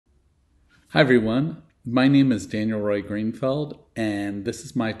Hi everyone, my name is Daniel Roy Greenfeld, and this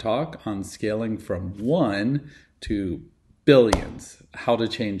is my talk on scaling from 1 to billions, how to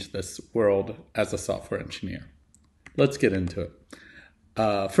change this world as a software engineer. Let's get into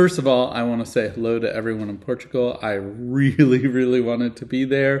it. First of all, I want to say hello to everyone in Portugal. I really wanted to be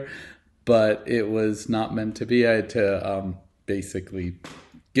there, but it was not meant to be. I had to basically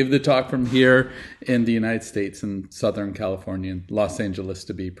give the talk from here in the United States in Southern California, Los Angeles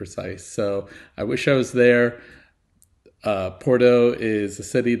to be precise. So I wish I was there. Porto is a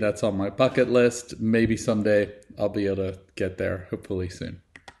city that's on my bucket list. Maybe someday I'll be able to get there, hopefully soon.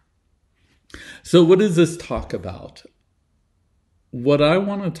 So what is this talk about? What I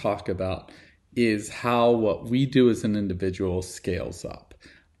want to talk about is how what we do as an individual scales up.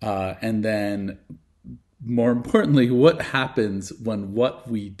 And then more importantly, what happens when what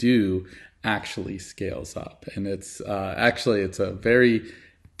we do actually scales up. And it's a very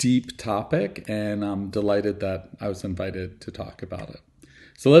deep topic, and I'm delighted that I was invited to talk about it.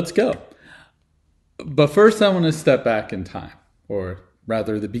 So let's go. But first I want to step back in time, or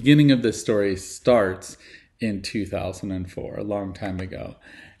rather the beginning of this story starts in 2004, a long time ago.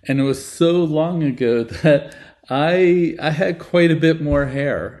 And it was so long ago that I had quite a bit more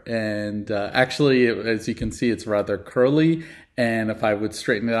hair, and actually, as you can see, it's rather curly, and if I would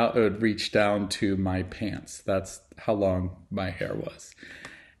straighten it out, it would reach down to my pants. That's how long my hair was.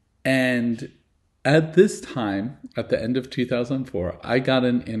 And at this time, at the end of 2004, I got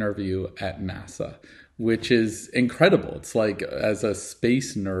an interview at NASA, which is incredible. It's like, as a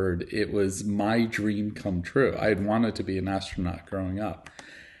space nerd, it was my dream come true. I had wanted to be an astronaut growing up.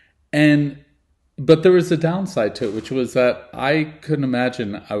 But there was a downside to it, which was that I couldn't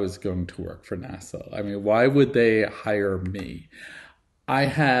imagine I was going to work for NASA. I mean, why would they hire me? I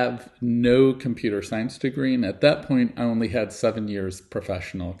have no computer science degree, and at that point, I only had 7 years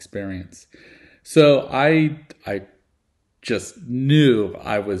professional experience. So I just knew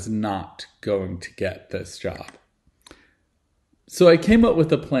I was not going to get this job. So I came up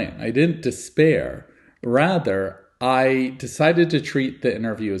with a plan. I didn't despair. Rather, I decided to treat the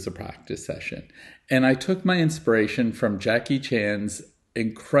interview as a practice session. And I took my inspiration from Jackie Chan's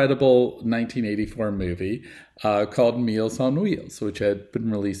incredible 1984 movie called Meals on Wheels, which had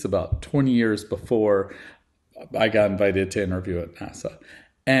been released about 20 years before I got invited to interview at NASA.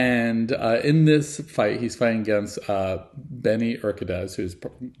 And in this fight, he's fighting against Benny Urquidez, who's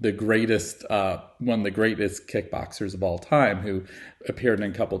the greatest, one of the greatest kickboxers of all time, who appeared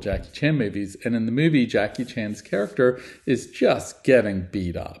in a couple Jackie Chan movies. And in the movie, Jackie Chan's character is just getting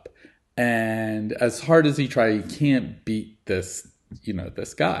beat up. And as hard as he tries, he can't beat this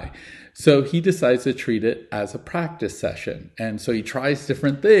guy. So he decides to treat it as a practice session. And so he tries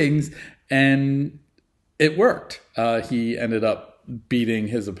different things, and it worked. He ended up beating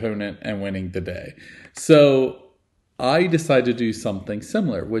his opponent and winning the day. So I decided to do something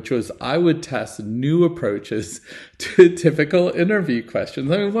similar, which was I would test new approaches to typical interview questions.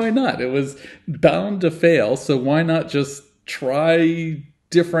 I mean, why not? It was bound to fail, so why not just try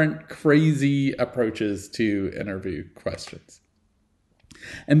different crazy approaches to interview questions?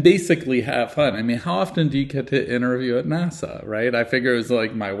 And basically have fun. I mean, how often do you get to interview at NASA, right? I figure it was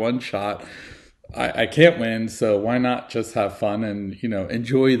like my one shot. I can't win, so why not just have fun and,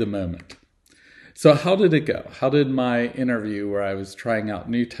 enjoy the moment? So how did it go? How did my interview where I was trying out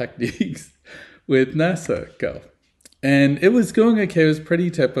new techniques with NASA go? And it was going okay. It was pretty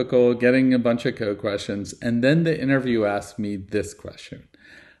typical, getting a bunch of code questions. And then the interview asked me this question.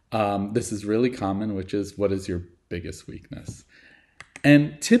 This is really common, which is, what is your biggest weakness?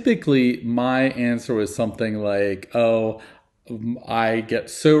 And typically my answer was something like, I get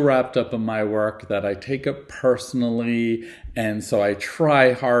so wrapped up in my work that I take it personally, and so I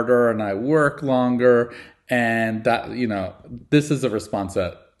try harder and I work longer, and that, this is a response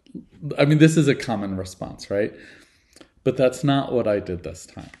this is a common response, right? But that's not what I did this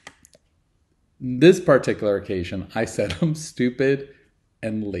time. This particular occasion, I said I'm stupid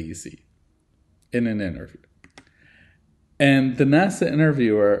and lazy in an interview. And the NASA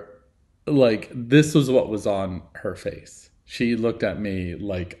interviewer, this was what was on her face. She looked at me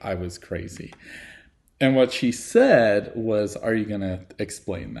like I was crazy. And what she said was, are you going to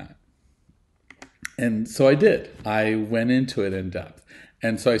explain that? And so I did. I went into it in depth.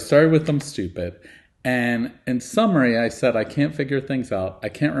 And so I started with I'm stupid. And in summary, I said, I can't figure things out. I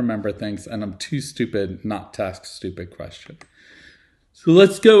can't remember things. And I'm too stupid not to ask stupid questions. So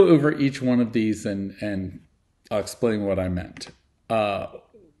let's go over each one of these and I'll explain what I meant.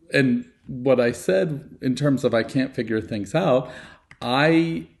 And what I said in terms of I can't figure things out,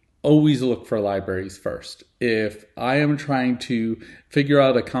 I always look for libraries first. If I am trying to figure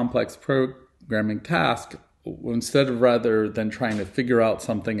out a complex programming task, instead of rather than trying to figure out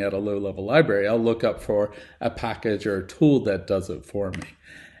something at a low-level library, I'll look up for a package or a tool that does it for me.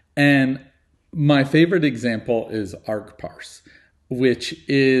 And my favorite example is argparse, which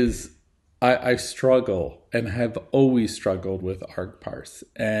is, I struggle and have always struggled with argparse.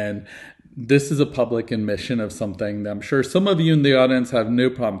 And this is a public admission of something that I'm sure some of you in the audience have no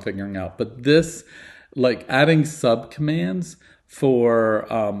problem figuring out. But this, like adding subcommands for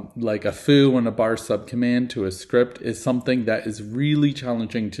like a foo and a bar subcommand to a script, is something that is really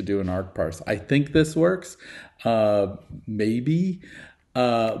challenging to do in argparse. I think this works, maybe.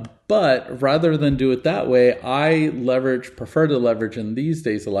 But rather than do it that way, I prefer to leverage in these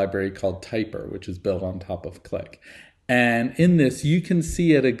days a library called Typer, which is built on top of Click. And in this, you can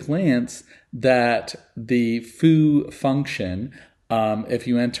see at a glance that the foo function, if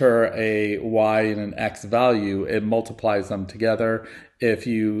you enter a y and an x value, it multiplies them together. If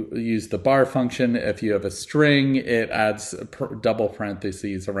you use the bar function, if you have a string, it adds double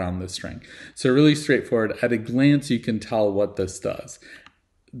parentheses around the string. So really straightforward. At a glance, you can tell what this does.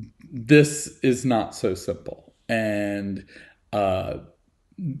 This is not so simple. And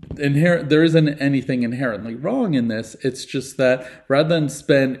there isn't anything inherently wrong in this. It's just that rather than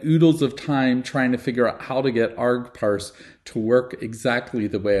spend oodles of time trying to figure out how to get argparse to work exactly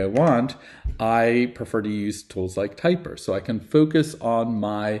the way I want, I prefer to use tools like Typer, so I can focus on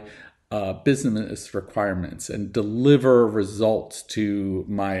my business requirements and deliver results to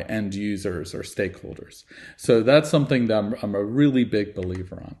my end users or stakeholders. So that's something that I'm a really big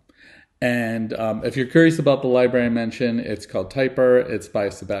believer on. And if you're curious about the library I mentioned, it's called Typer. It's by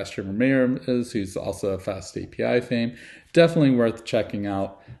Sebastian Ramirez, who's also a Fast API fame. Definitely worth checking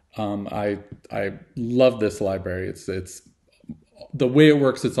out. I love this library. It's the way it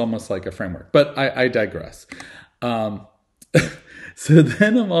works. It's almost like a framework. But I digress. So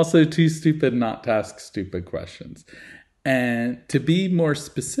then I'm also too stupid not to ask stupid questions. And to be more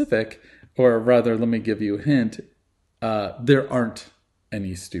specific, or rather, let me give you a hint. There aren't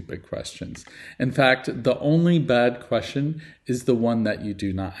any stupid questions. In fact, the only bad question is the one that you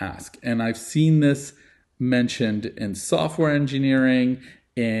do not ask. And I've seen this mentioned in software engineering,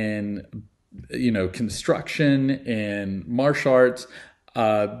 in construction, in martial arts.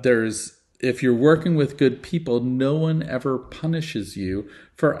 If you're working with good people, no one ever punishes you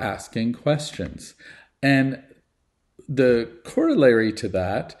for asking questions. And the corollary to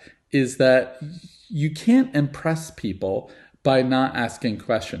that is that you can't impress people by not asking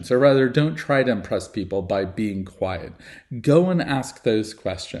questions, or rather, don't try to impress people by being quiet. Go and ask those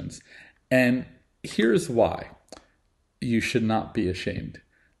questions. And here's why you should not be ashamed.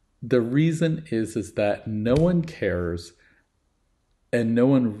 The reason is that no one cares and no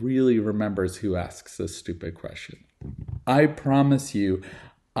one really remembers who asks a stupid question. I promise you,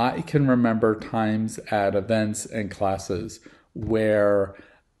 I can remember times at events and classes where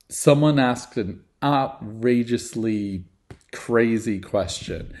someone asked an outrageously crazy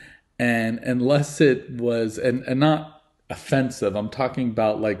question, and unless it was and not offensive, I'm talking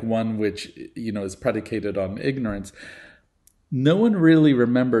about like one which is predicated on ignorance, no one really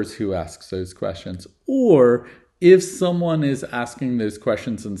remembers who asks those questions. Or if someone is asking those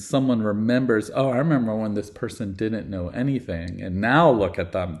questions and someone remembers, oh, I remember when this person didn't know anything, and now look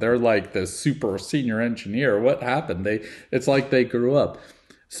at them, they're like this super senior engineer. What happened? It's like they grew up.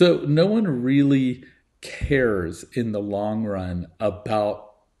 So no one really cares in the long run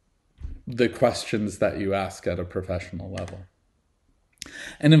about the questions that you ask at a professional level.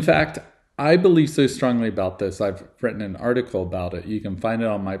 And in fact, I believe so strongly about this. I've written an article about it. You can find it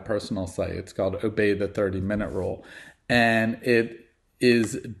on my personal site. It's called Obey the 30-Minute Rule. And it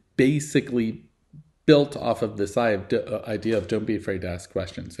is basically built off of this idea of don't be afraid to ask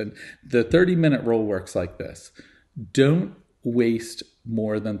questions. And the 30-minute rule works like this. Don't waste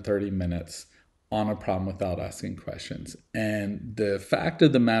more than 30 minutes on a problem without asking questions. And the fact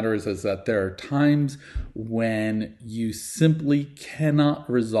of the matter is that there are times when you simply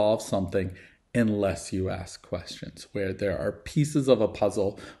cannot resolve something unless you ask questions, where there are pieces of a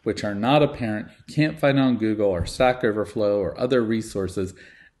puzzle which are not apparent, you can't find on Google or Stack Overflow or other resources.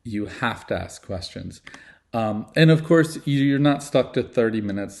 You have to ask questions. And of course, you're not stuck to 30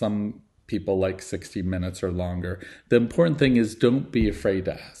 minutes. Some people like 60 minutes or longer. The important thing is don't be afraid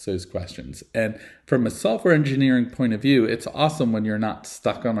to ask those questions. And from a software engineering point of view, it's awesome when you're not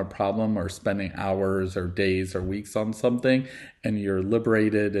stuck on a problem or spending hours or days or weeks on something and you're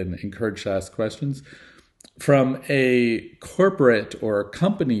liberated and encouraged to ask questions. From a corporate or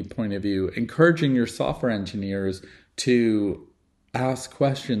company point of view, encouraging your software engineers to ask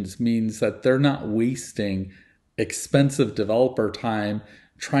questions means that they're not wasting expensive developer time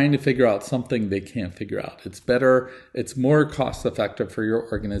trying to figure out something they can't figure out. It's better, it's more cost effective for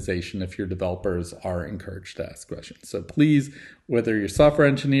your organization if your developers are encouraged to ask questions. So please, whether you're a software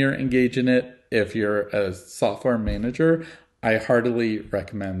engineer, engage in it. If you're a software manager, I heartily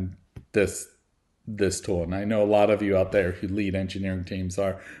recommend this tool. And I know a lot of you out there who lead engineering teams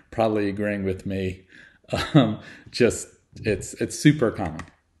are probably agreeing with me. It's super common.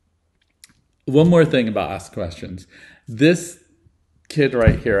 One more thing about ask questions. This kid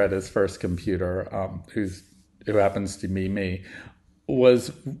right here at his first computer, who happens to be me,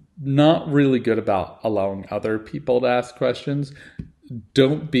 was not really good about allowing other people to ask questions.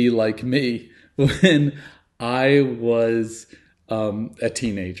 Don't be like me. When I was a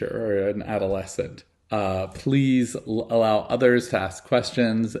teenager or an adolescent, please allow others to ask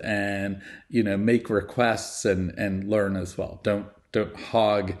questions and make requests and learn as well. Don't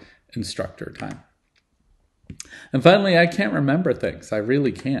hog instructor time. And finally, I can't remember things. I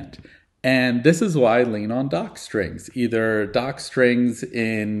really can't. And this is why I lean on doc strings, either doc strings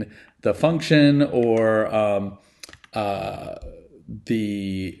in the function or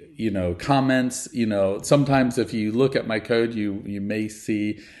the comments. Sometimes if you look at my code, you may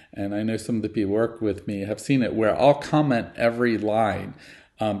see, and I know some of the people who work with me have seen it, where I'll comment every line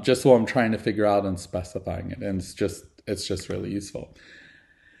just while I'm trying to figure out and specifying it. And it's just really useful.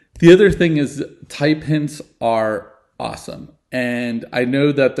 The other thing is type hints are awesome. And I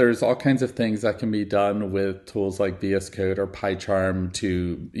know that there's all kinds of things that can be done with tools like VS Code or PyCharm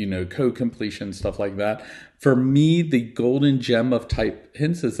to, code completion, stuff like that. For me, the golden gem of type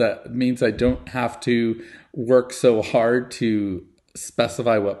hints is that it means I don't have to work so hard to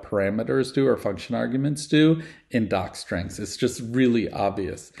specify what parameters do or function arguments do in doc strings. It's just really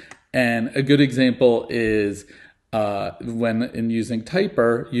obvious. And a good example is when in using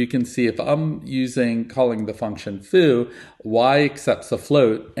typer, you can see if I'm calling the function foo, y accepts a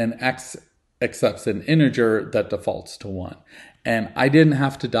float and x accepts an integer that defaults to 1. And I didn't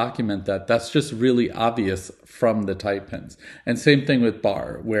have to document that. That's just really obvious from the type hints. And same thing with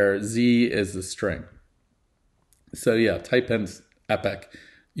bar, where z is a string. So yeah, type hints, epic.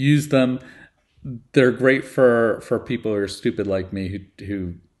 Use them. They're great for people who are stupid like me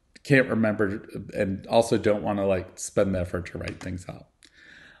who can't remember and also don't want to spend the effort to write things out.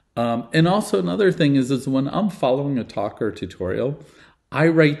 And also another thing is when I'm following a talk or tutorial, I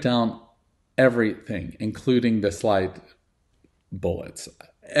write down everything, including the slide bullets.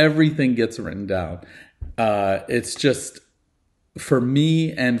 Everything gets written down. It's just, for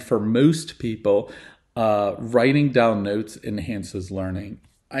me and for most people, writing down notes enhances learning.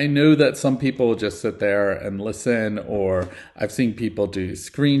 I know that some people just sit there and listen, or I've seen people do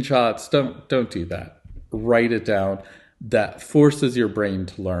screenshots. Don't do that. Write it down. That forces your brain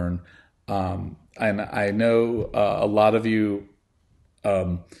to learn. And I know a lot of you,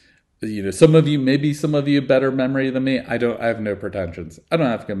 some of you better memory than me. I have no pretensions. I don't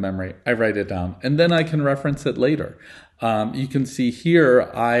have good memory. I write it down and then I can reference it later. You can see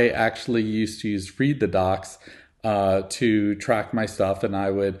here, I actually used to read the docs to track my stuff, and I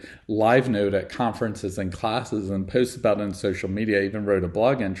would live note at conferences and classes and post about it on social media. I even wrote a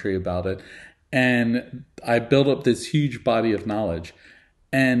blog entry about it, and I built up this huge body of knowledge.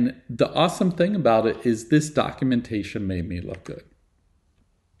 And the awesome thing about it is this documentation made me look good.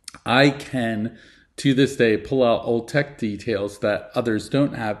 I can, to this day, pull out old tech details that others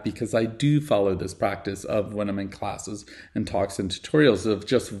don't have because I do follow this practice of when I'm in classes and talks and tutorials of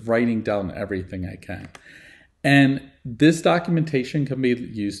just writing down everything I can. And this documentation can be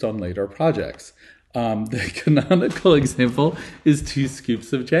used on later projects. The canonical example is 2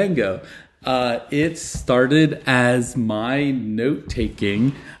 scoops of Django. It started as my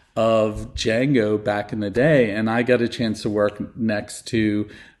note-taking of Django back in the day, and I got a chance to work next to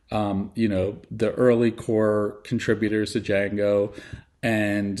the early core contributors to Django.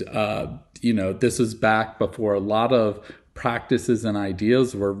 And, this is back before a lot of practices and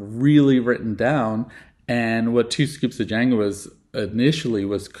ideas were really written down. And what 2 scoops of Django was initially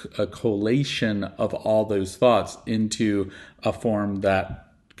was a collation of all those thoughts into a form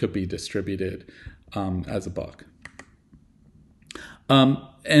that could be distributed as a book.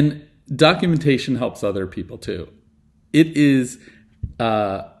 And documentation helps other people too. It is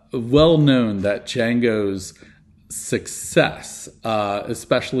well known that Django's success,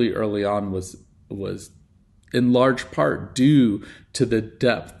 especially early on, was in large part due to the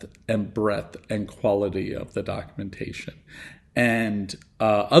depth and breadth and quality of the documentation. And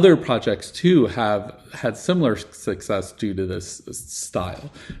other projects too have had similar success due to this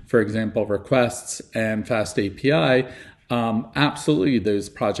style. For example, requests and fast API absolutely those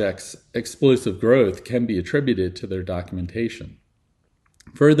projects' explosive growth can be attributed to their documentation.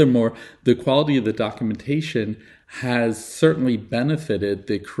 Furthermore, the quality of the documentation has certainly benefited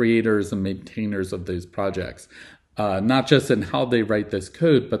the creators and maintainers of those projects, not just in how they write this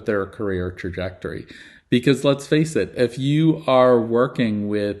code, but their career trajectory. Because let's face it, if you are working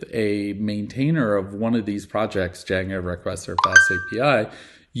with a maintainer of one of these projects, Django, Request, or Fast API,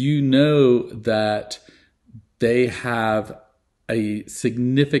 you know that they have a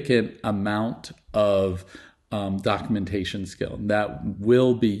significant amount of documentation skill that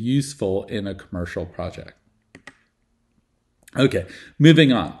will be useful in a commercial project. Okay,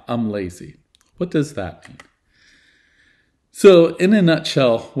 moving on. I'm lazy. What does that mean? So in a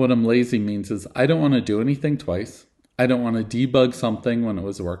nutshell, what I'm lazy means is I don't want to do anything twice. I don't want to debug something when it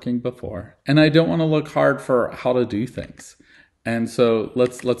was working before. And I don't want to look hard for how to do things. And so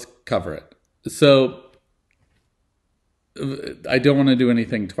let's cover it. So I don't want to do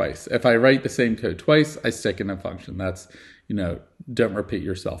anything twice. If I write the same code twice, I stick in a function. That's, don't repeat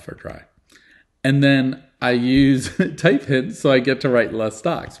yourself or try. And then I use type hints so I get to write less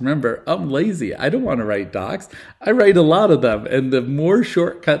docs. Remember, I'm lazy. I don't want to write docs. I write a lot of them. And the more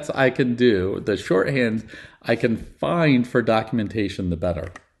shortcuts I can do, the shorthand I can find for documentation, the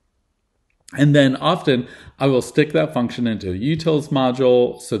better. And then often I will stick that function into a utils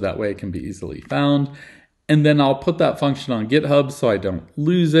module so that way it can be easily found. And then I'll put that function on GitHub so I don't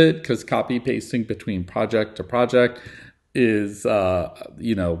lose it, because copy pasting between project to project is,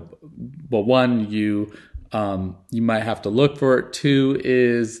 one, you might have to look for it. Two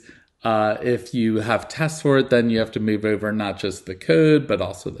is if you have tests for it, then you have to move over not just the code, but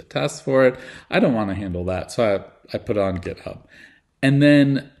also the tests for it. I don't want to handle that, so I put it on GitHub. And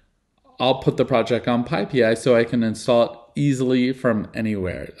then I'll put the project on PyPI so I can install it easily from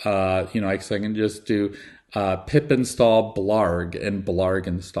anywhere. I can just do pip install blarg, and blarg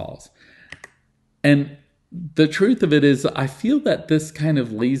installs. And the truth of it is, I feel that this kind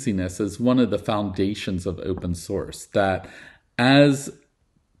of laziness is one of the foundations of open source, that as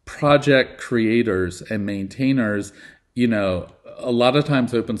project creators and maintainers, a lot of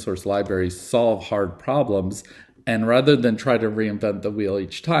times open source libraries solve hard problems. And rather than try to reinvent the wheel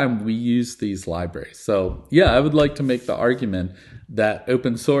each time, we use these libraries. So yeah, I would like to make the argument that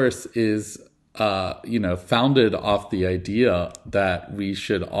open source is, founded off the idea that we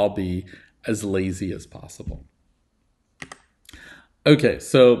should all be as lazy as possible. Okay,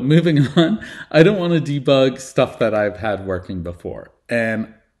 so moving on, I don't want to debug stuff that I've had working before.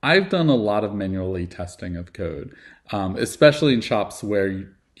 And I've done a lot of manually testing of code, especially in shops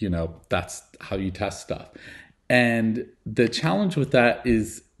where, that's how you test stuff. And the challenge with that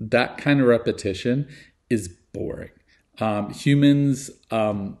is that kind of repetition is boring. Humans,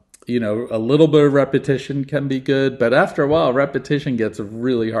 a little bit of repetition can be good, but after a while, repetition gets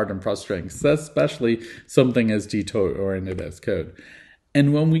really hard and frustrating, especially something as detail-oriented as code.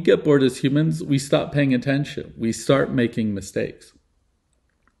 And when we get bored as humans, we stop paying attention. We start making mistakes.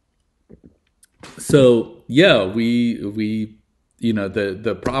 So yeah, the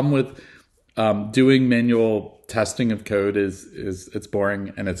problem with doing manual testing of code is it's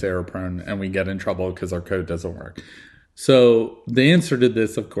boring and it's error prone, and we get in trouble because our code doesn't work. So the answer to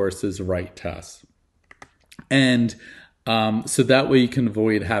this, of course, is write tests. And so that way you can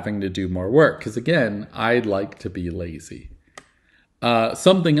avoid having to do more work. Because again, I'd like to be lazy.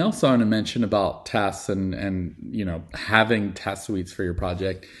 Something else I want to mention about tests and having test suites for your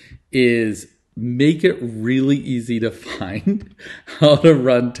project is make it really easy to find how to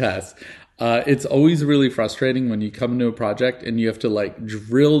run tests. It's always really frustrating when you come into a project and you have to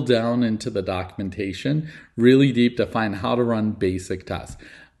drill down into the documentation really deep to find how to run basic tests.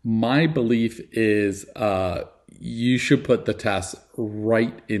 My belief is you should put the tests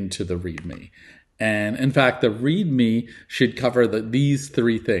right into the README. And in fact, the README should cover these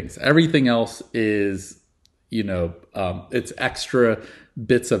three things. Everything else is, it's extra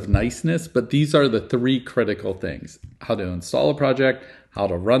bits of niceness, but these are the three critical things: how to install a project, how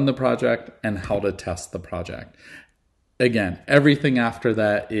to run the project, and how to test the project. Again, everything after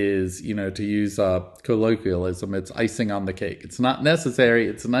that is, to use a colloquialism, it's icing on the cake. It's not necessary,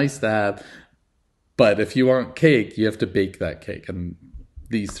 it's nice to have, but if you want cake, you have to bake that cake. And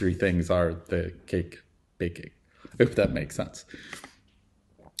these three things are the cake baking, if that makes sense.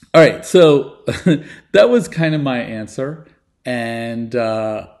 All right, so that was kind of my answer. And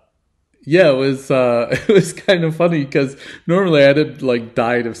yeah, it was kind of funny because normally I'd have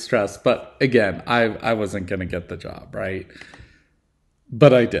died of stress, but again, I wasn't gonna get the job, right?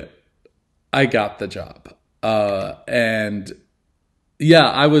 But I did. I got the job, and yeah,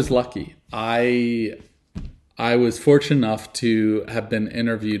 I was lucky. I I was fortunate enough to have been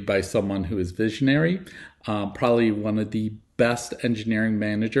interviewed by someone who is visionary, probably one of the best engineering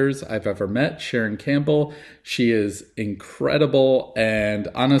managers I've ever met, Sharon Campbell. She is incredible. And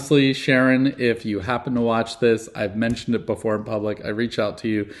honestly, Sharon, if you happen to watch this, I've mentioned it before in public, I reach out to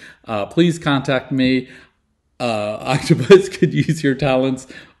you. Please contact me. Octopus could use your talents.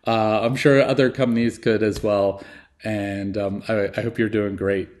 I'm sure other companies could as well. And I hope you're doing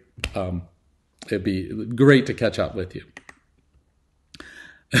great. It'd be great to catch up with you.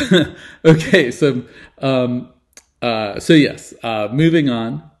 Okay, so yes, moving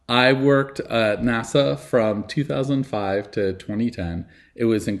on. I worked at NASA from 2005 to 2010. It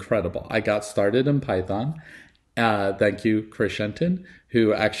was incredible. I got started in Python. Thank you, Chris Shenton,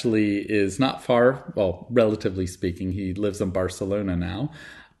 who actually is not far, well, relatively speaking. He lives in Barcelona now.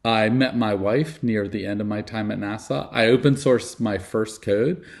 I met my wife near the end of my time at NASA. I open sourced my first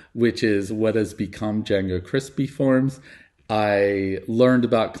code, which is what has become Django Crispy Forms. I learned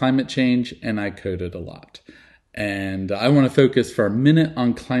about climate change and I coded a lot. And I want to focus for a minute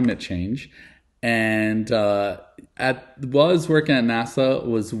on climate change. And while I was working at NASA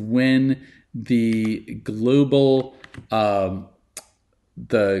was when the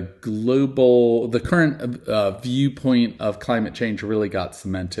current viewpoint of climate change really got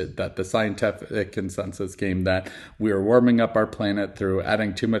cemented, that the scientific consensus came that we are warming up our planet through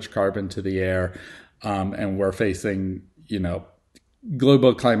adding too much carbon to the air, and we're facing,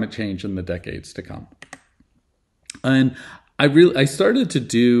 global climate change in the decades to come. And I started to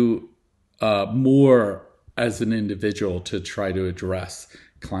do more as an individual to try to address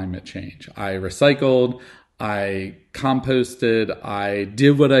climate change. I recycled, I composted, I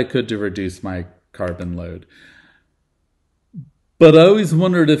did what I could to reduce my carbon load. But I always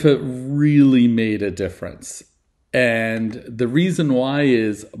wondered if it really made a difference. And the reason why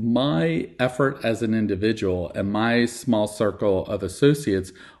is my effort as an individual and my small circle of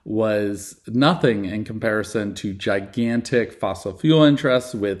associates was nothing in comparison to gigantic fossil fuel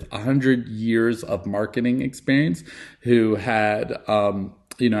interests with 100 years of marketing experience who had,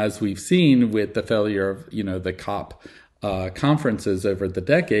 as we've seen with the failure of, the COP conferences over the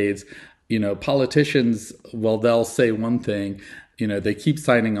decades, politicians, well, they'll say one thing, they keep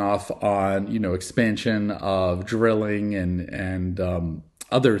signing off on, expansion of drilling and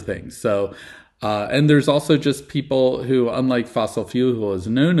other things. So, and there's also just people who, unlike fossil fuel, who has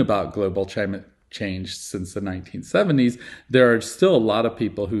known about global climate change since the 1970s, there are still a lot of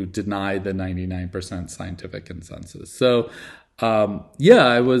people who deny the 99% scientific consensus. So, I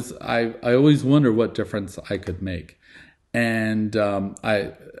always wonder what difference I could make. And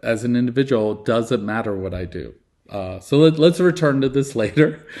as an individual, it doesn't matter what I do. So let's return to this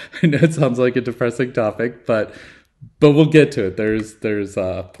later. I know it sounds like a depressing topic, but we'll get to it. There's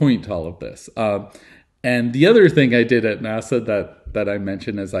a point to all of this. And the other thing I did at NASA that I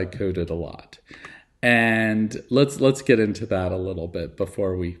mentioned is I coded a lot. And let's get into that a little bit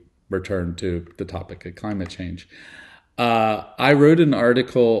before we return to the topic of climate change. I wrote an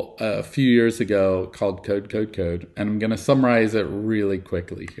article a few years ago called Code, and I'm going to summarize it really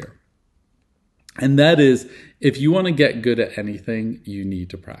quickly here. And that is, if you want to get good at anything, you need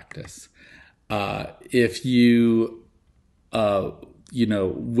to practice. If you,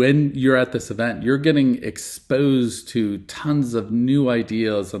 when you're at this event, you're getting exposed to tons of new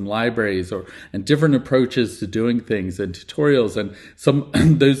ideas and libraries and different approaches to doing things and tutorials. And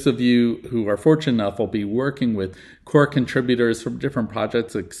those of you who are fortunate enough will be working with core contributors from different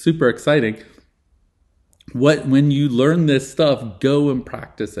projects. It's super exciting. When you learn this stuff, go and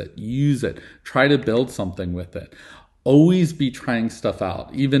practice it, use it, try to build something with it. Always be trying stuff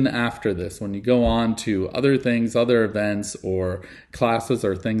out, even after this. When you go on to other things, other events or classes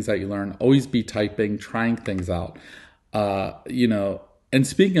or things that you learn, always be typing, trying things out. And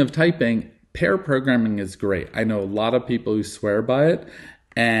speaking of typing, pair programming is great. I know a lot of people who swear by it,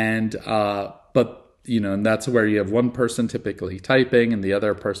 and that's where you have one person typically typing and the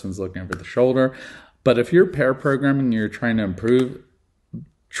other person's looking over the shoulder. But if you're pair programming and you're trying to improve,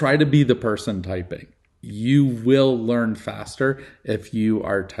 try to be the person typing. You will learn faster if you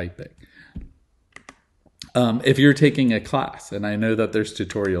are typing. If you're taking a class, and I know that there's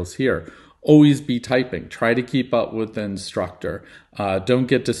tutorials here, always be typing. Try to keep up with the instructor. Don't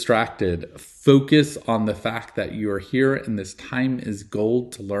get distracted. Focus on the fact that you are here and this time is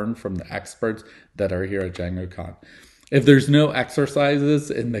gold to learn from the experts that are here at DjangoCon. If there's no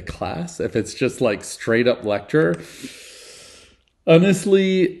exercises in the class, if it's just like straight up lecture,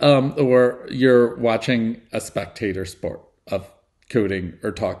 honestly, or you're watching a spectator sport of coding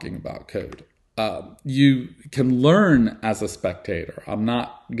or talking about code. you can learn as a spectator. I'm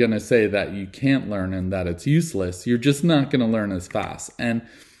not going to say that you can't learn and that it's useless. You're just not going to learn as fast. And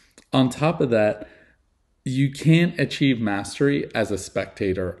on top of that, you can't achieve mastery as a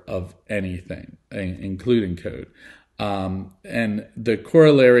spectator of anything, including code. And the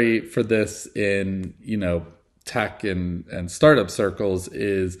corollary for this in, tech and startup circles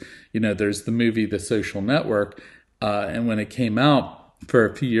is, there's the movie The Social Network. And when it came out, for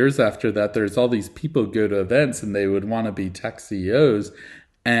a few years after that, there's all these people go to events and they would want to be tech CEOs.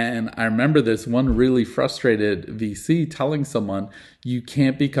 And I remember this one really frustrated VC telling someone, you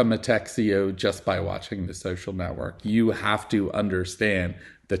can't become a tech CEO just by watching The Social Network. You have to understand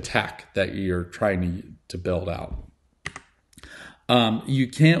the tech that you're trying to build out. You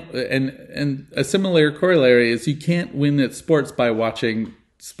can't, and a similar corollary is you can't win at sports by watching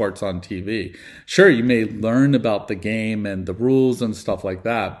sports on TV. Sure, you may learn about the game and the rules and stuff like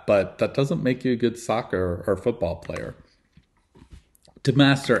that, but that doesn't make you a good soccer or football player. To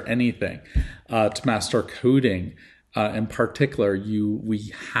master anything, to master coding in particular,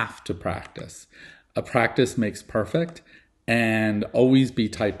 we have to practice. A practice makes perfect, and always be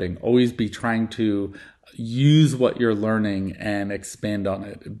typing, always be trying to use what you're learning and expand on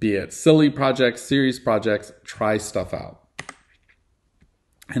it. Be it silly projects, serious projects, try stuff out.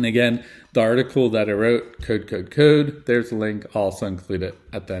 And again, the article that I wrote, Code, there's a link. I'll also include it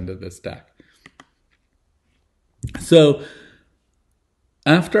at the end of this deck. So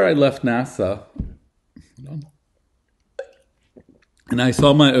after I left NASA, and I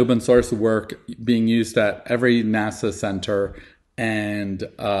saw my open source work being used at every NASA center and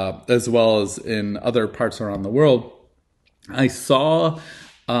as well as in other parts around the world, I saw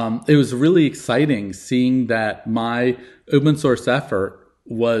it was really exciting seeing that my open source effort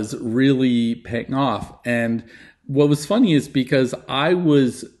was really paying off. And what was funny is because I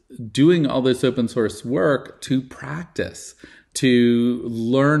was doing all this open source work to practice, to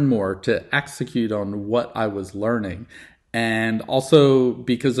learn more, to execute on what I was learning. And also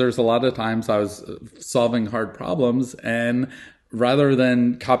because there's a lot of times I was solving hard problems, and rather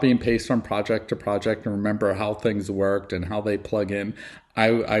than copy and paste from project to project and remember how things worked and how they plug in,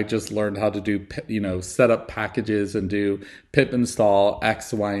 I just learned how to do, set up packages and do pip install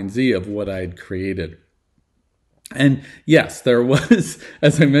X, Y, and Z of what I had created. And yes, there was,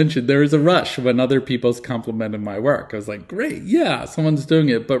 as I mentioned, there was a rush when other people's complimented my work. I was like, great, yeah, someone's doing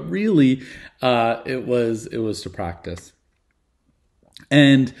it. But really, it was to practice.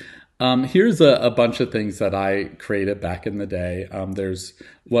 And here's a bunch of things that I created back in the day. There's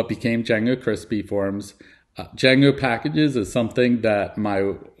what became Django Crispy forms. Django packages is something that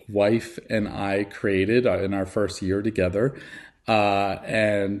my wife and I created in our first year together.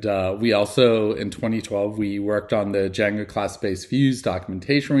 And we also, in 2012, we worked on the Django class-based views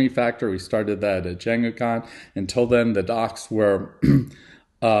documentation refactor. We started that at DjangoCon. Until then, the docs were...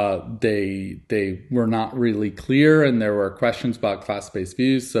 they were not really clear, and there were questions about class-based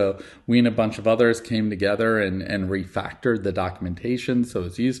views. So we and a bunch of others came together and refactored the documentation so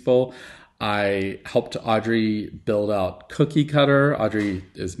it's useful. I helped Audrey build out Cookie Cutter. Audrey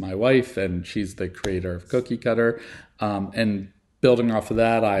is my wife, and she's the creator of Cookie Cutter. And building off of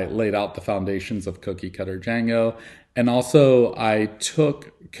that, I laid out the foundations of Cookie Cutter Django. And also I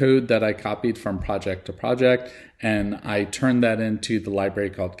took code that I copied from project to project, and I turned that into the library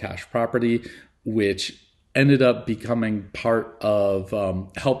called Cache Property, which ended up becoming part of,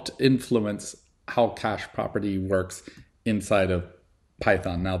 helped influence how Cache Property works inside of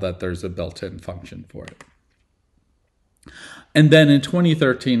Python, now that there's a built-in function for it. And then in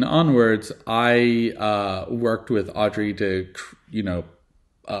 2013 onwards, I worked with Audrey to,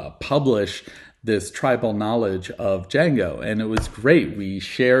 publish this tribal knowledge of Django. And it was great. We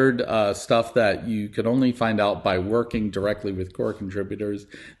shared stuff that you could only find out by working directly with core contributors.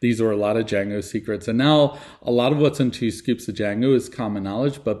 These were a lot of Django secrets. And now a lot of what's in 2 Scoops of Django is common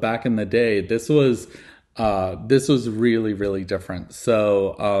knowledge. But back in the day, this was really, really different.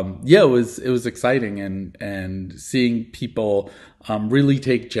 So, it was exciting, and seeing people, really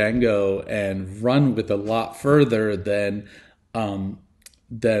take Django and run with a lot further than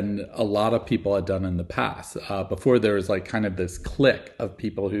a lot of people had done in the past. Before there was like kind of this clique of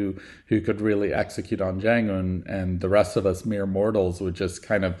people who could really execute on Django, and the rest of us mere mortals would just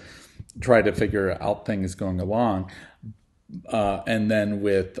kind of try to figure out things going along. And then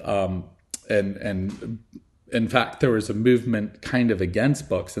with, and in fact, there was a movement kind of against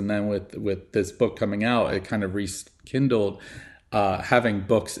books. And then with this book coming out, it kind of rekindled having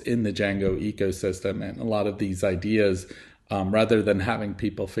books in the Django ecosystem. And a lot of these ideas Rather than having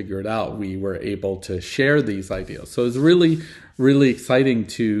people figure it out, we were able to share these ideas. So it was really, really exciting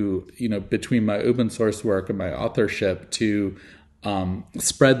to, between my open source work and my authorship, to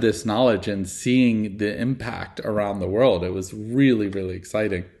spread this knowledge and seeing the impact around the world. It was really, really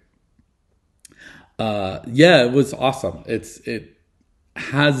exciting. It was awesome. It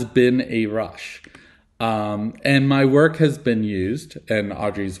has been a rush. And my work has been used, and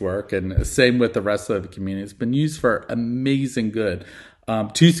Audrey's work, and same with the rest of the community, it's been used for amazing good.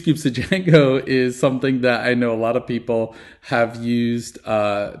 2 scoops of Django is something that I know a lot of people have used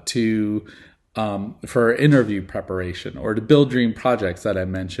for interview preparation or to build dream projects that I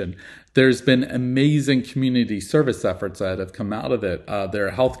mentioned. There's been amazing community service efforts that have come out of it. There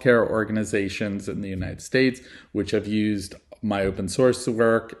are healthcare organizations in the United States which have used my open source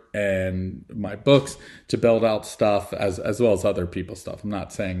work and my books to build out stuff as well as other people's stuff. I'm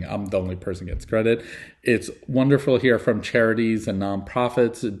not saying I'm the only person who gets credit. It's wonderful to hear from charities and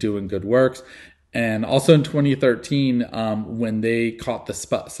nonprofits doing good works. And also in 2013, when they caught the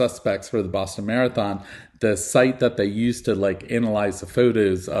suspects for the Boston Marathon, the site that they used to analyze the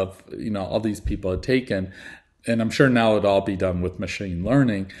photos of, all these people had taken, and I'm sure now it'd all be done with machine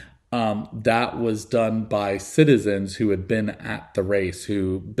learning, that was done by citizens who had been at the race,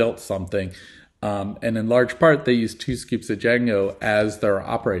 who built something. And in large part, they used 2 scoops of Django as their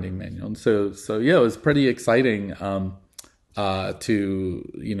operating manual. And so yeah, it was pretty exciting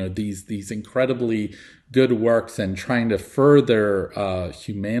to, these incredibly good works and trying to further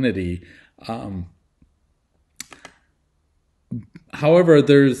humanity. However,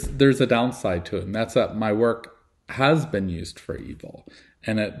 there's a downside to it, and that's that my work has been used for evil.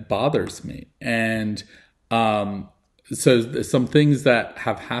 And it bothers me. And so some things that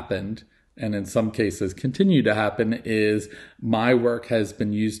have happened, and in some cases continue to happen, is my work has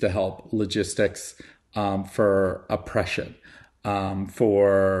been used to help logistics for oppression,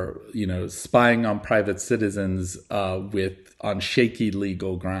 for spying on private citizens on shaky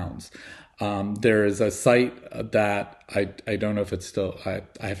legal grounds. There is a site that I don't know if it's still, I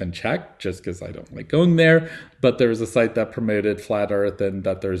haven't checked just because I don't like going there, but there was a site that promoted flat earth and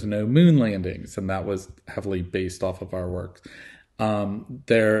that there's no moon landings, and that was heavily based off of our work.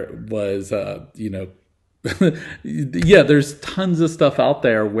 There was, there's tons of stuff out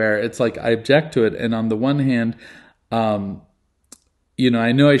there where it's I object to it. And on the one hand, I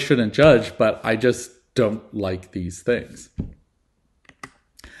know I shouldn't judge, but I just don't like these things.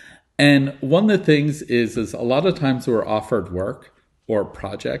 And one of the things is a lot of times we're offered work or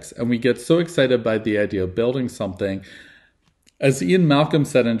projects, and we get so excited by the idea of building something. As Ian Malcolm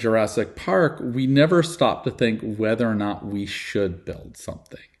said in Jurassic Park, we never stop to think whether or not we should build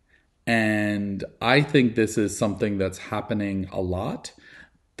something. And I think this is something that's happening a lot,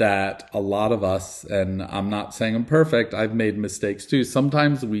 that a lot of us, and I'm not saying I'm perfect, I've made mistakes too.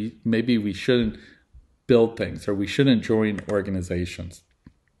 Sometimes maybe we shouldn't build things, or we shouldn't join organizations.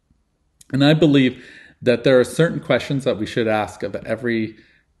 And I believe that there are certain questions that we should ask of every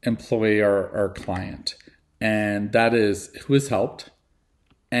employee or client. And that is, who is helped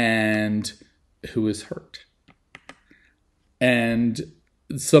and who is hurt? And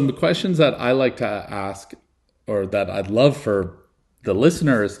some questions that I like to ask, or that I'd love for the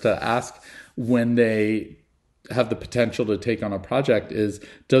listeners to ask when they have the potential to take on a project is,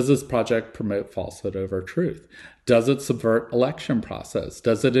 does this project promote falsehood over truth? Does it subvert election process?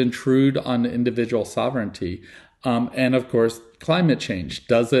 Does it intrude on individual sovereignty? And of course, climate change.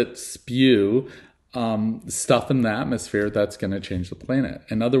 Does it spew stuff in the atmosphere that's going to change the planet?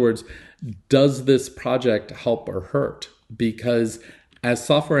 In other words, does this project help or hurt? Because as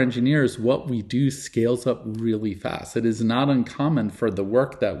software engineers, what we do scales up really fast. It is not uncommon for the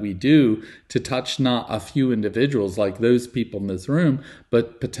work that we do to touch not a few individuals like those people in this room,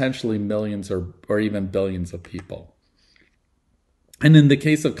 but potentially millions or even billions of people. And in the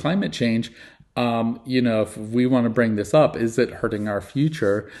case of climate change, if we want to bring this up, is it hurting our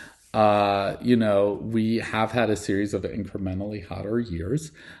future? We have had a series of incrementally hotter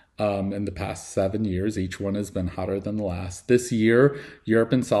years. In the past 7 years, each one has been hotter than the last. This year,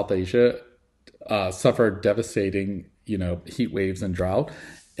 Europe and South Asia suffered devastating, heat waves and drought.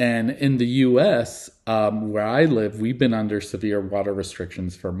 And in the U.S., where I live, we've been under severe water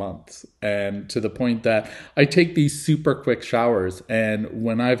restrictions for months. And to the point that I take these super quick showers. And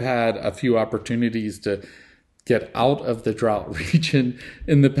when I've had a few opportunities to get out of the drought region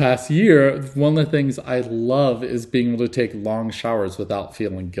in the past year, one of the things I love is being able to take long showers without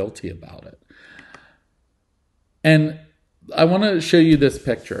feeling guilty about it. And I want to show you this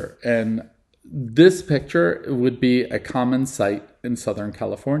picture. And this picture would be a common sight in Southern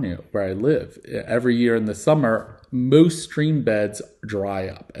California, where I live. Every year in the summer, most stream beds dry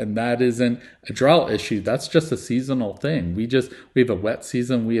up, and that isn't a drought issue. That's just a seasonal thing. We have a wet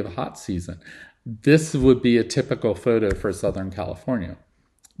season, we have a hot season. This would be a typical photo for Southern California.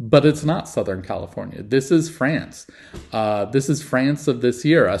 But it's not Southern California. This is France. This is France of this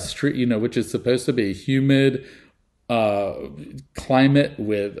year, which is supposed to be a humid climate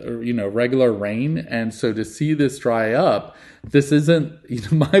with, regular rain. And so to see this dry up, this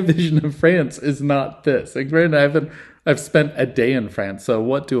isn't, my vision of France is not this. And granted, I've spent a day in France, so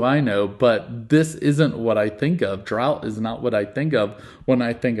what do I know? But this isn't what I think of. Drought is not what I think of when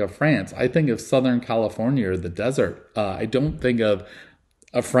I think of France. I think of Southern California or the desert. I don't think of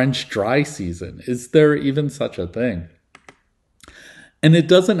a French dry season. Is there even such a thing? And it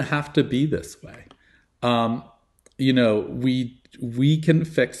doesn't have to be this way. We can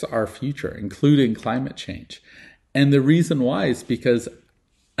fix our future, including climate change. And the reason why is because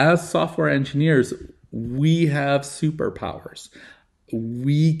as software engineers, we have superpowers.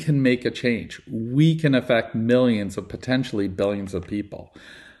 We can make a change. We can affect millions of potentially billions of people.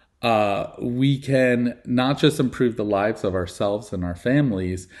 We can not just improve the lives of ourselves and our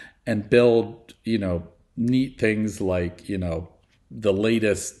families and build, neat things like, the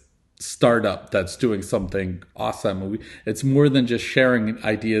latest startup that's doing something awesome. It's more than just sharing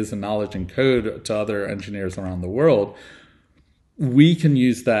ideas and knowledge and code to other engineers around the world. We can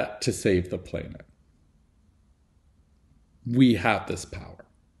use that to save the planet. We have this power.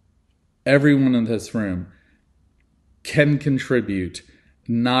 Everyone in this room can contribute,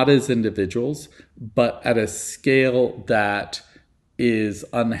 not as individuals, but at a scale that is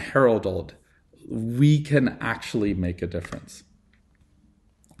unheralded. We can actually make a difference.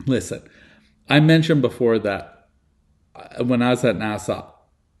 Listen, I mentioned before that when I was at NASA,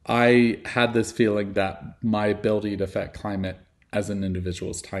 I had this feeling that my ability to affect climate as an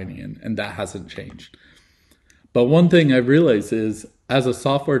individual is tiny, and that hasn't changed. But one thing I realized is, as a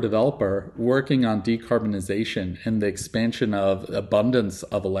software developer working on decarbonization and the expansion of abundance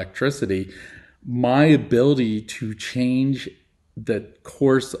of electricity, my ability to change the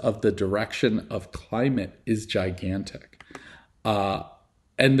course of the direction of climate is gigantic.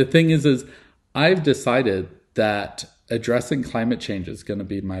 And the thing is I've decided that addressing climate change is going to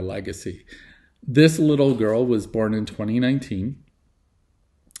be my legacy. This little girl was born in 2019.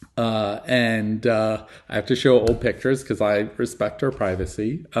 And I have to show old pictures because I respect her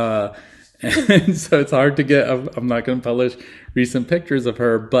privacy. And so it's hard to get, I'm not going to publish recent pictures of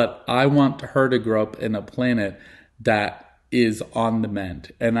her, but I want her to grow up in a planet that is on the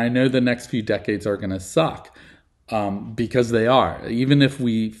mend. And I know the next few decades are going to suck because they are. Even if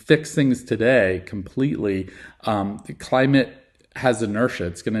we fix things today completely, the climate has inertia.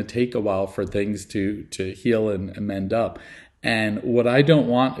 It's going to take a while for things to heal and mend up. And what I don't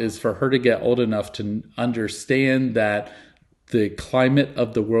want is for her to get old enough to understand that the climate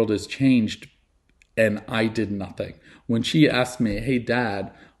of the world has changed and I did nothing. When she asked me, hey,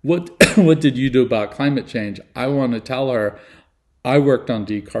 Dad, what did you do about climate change? I want to tell her I worked on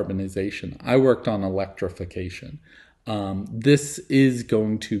decarbonization. I worked on electrification. This is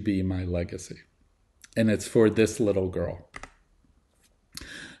going to be my legacy. And it's for this little girl.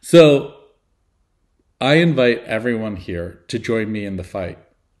 So I invite everyone here to join me in the fight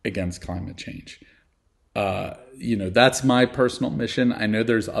against climate change. That's my personal mission. I know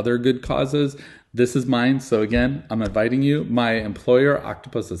there's other good causes. This is mine. So again, I'm inviting you. My employer,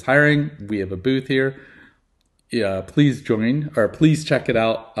 Octopus, is hiring. We have a booth here. Yeah, please join, or please check it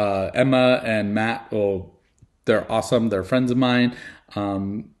out. Emma and Matt, they're awesome. They're friends of mine.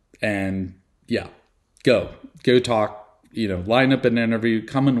 And yeah, go talk, line up an interview,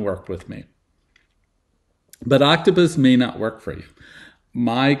 come and work with me. But Octopus may not work for you.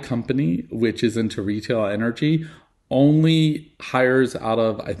 My company, which is into retail energy, only hires out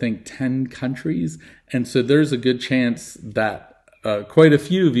of, I think, 10 countries. And so there's a good chance that quite a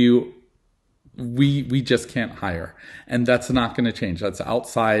few of you, we just can't hire. And that's not going to change. That's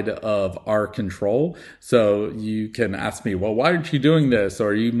outside of our control. So you can ask me, well, why aren't you doing this?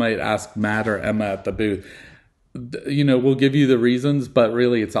 Or you might ask Matt or Emma at the booth. We'll give you the reasons, but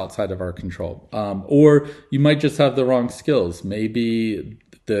really it's outside of our control. Or you might just have the wrong skills. Maybe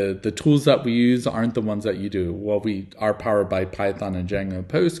the tools that we use aren't the ones that you do. Well, we are powered by Python and Django and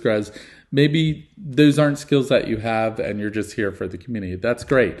Postgres. Maybe those aren't skills that you have and you're just here for the community. That's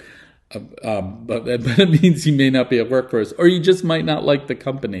great. But it means you may not be a workforce, or you just might not like the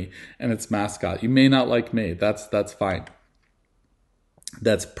company and its mascot. You may not like me. That's fine.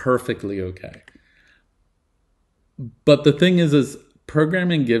 That's perfectly okay. But the thing is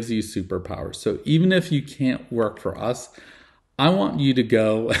programming gives you superpowers. So even if you can't work for us, I want you to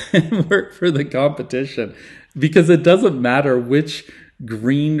go and work for the competition. because it doesn't matter which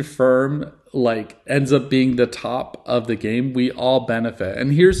green firm like ends up being the top of the game. We all benefit.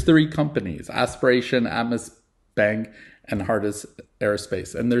 And here's three companies: Aspiration, Atmos Bank, and Hardest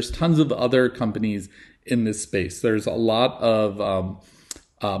Aerospace. And there's tons of other companies in this space. There's a lot of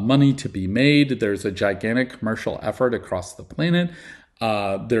money to be made. There's a gigantic commercial effort across the planet.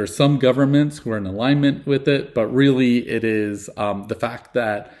 There are some governments who are in alignment with it, but really it is the fact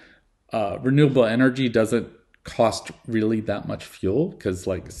that renewable energy doesn't cost really that much fuel, because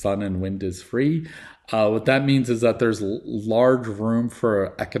like sun and wind is free. What that means is that there's large room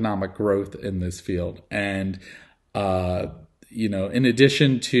for economic growth in this field. And, in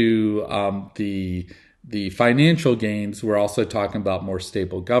addition to the financial gains, we're also talking about more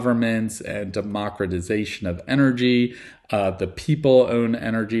stable governments and democratization of energy. The people own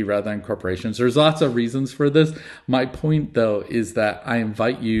energy rather than corporations. There's lots of reasons for this. My point, though, is that I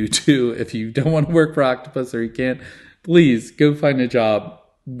invite you to, if you don't want to work for Octopus or you can't, please go find a job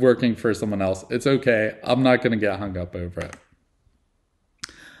working for someone else. It's okay. I'm not going to get hung up over it.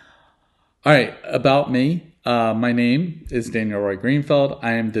 All right, about me. My name is Daniel Roy Greenfeld.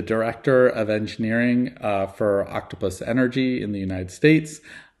 I am the Director of Engineering for Octopus Energy in the United States.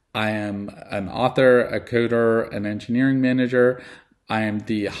 I am an author, a coder, an engineering manager. I am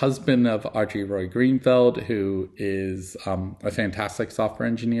the husband of Audrey Roy Greenfeld, who is a fantastic software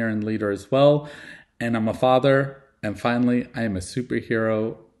engineer and leader as well. And I'm a father. And finally, I am a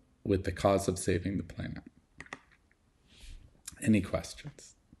superhero with the cause of saving the planet. Any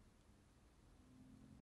questions?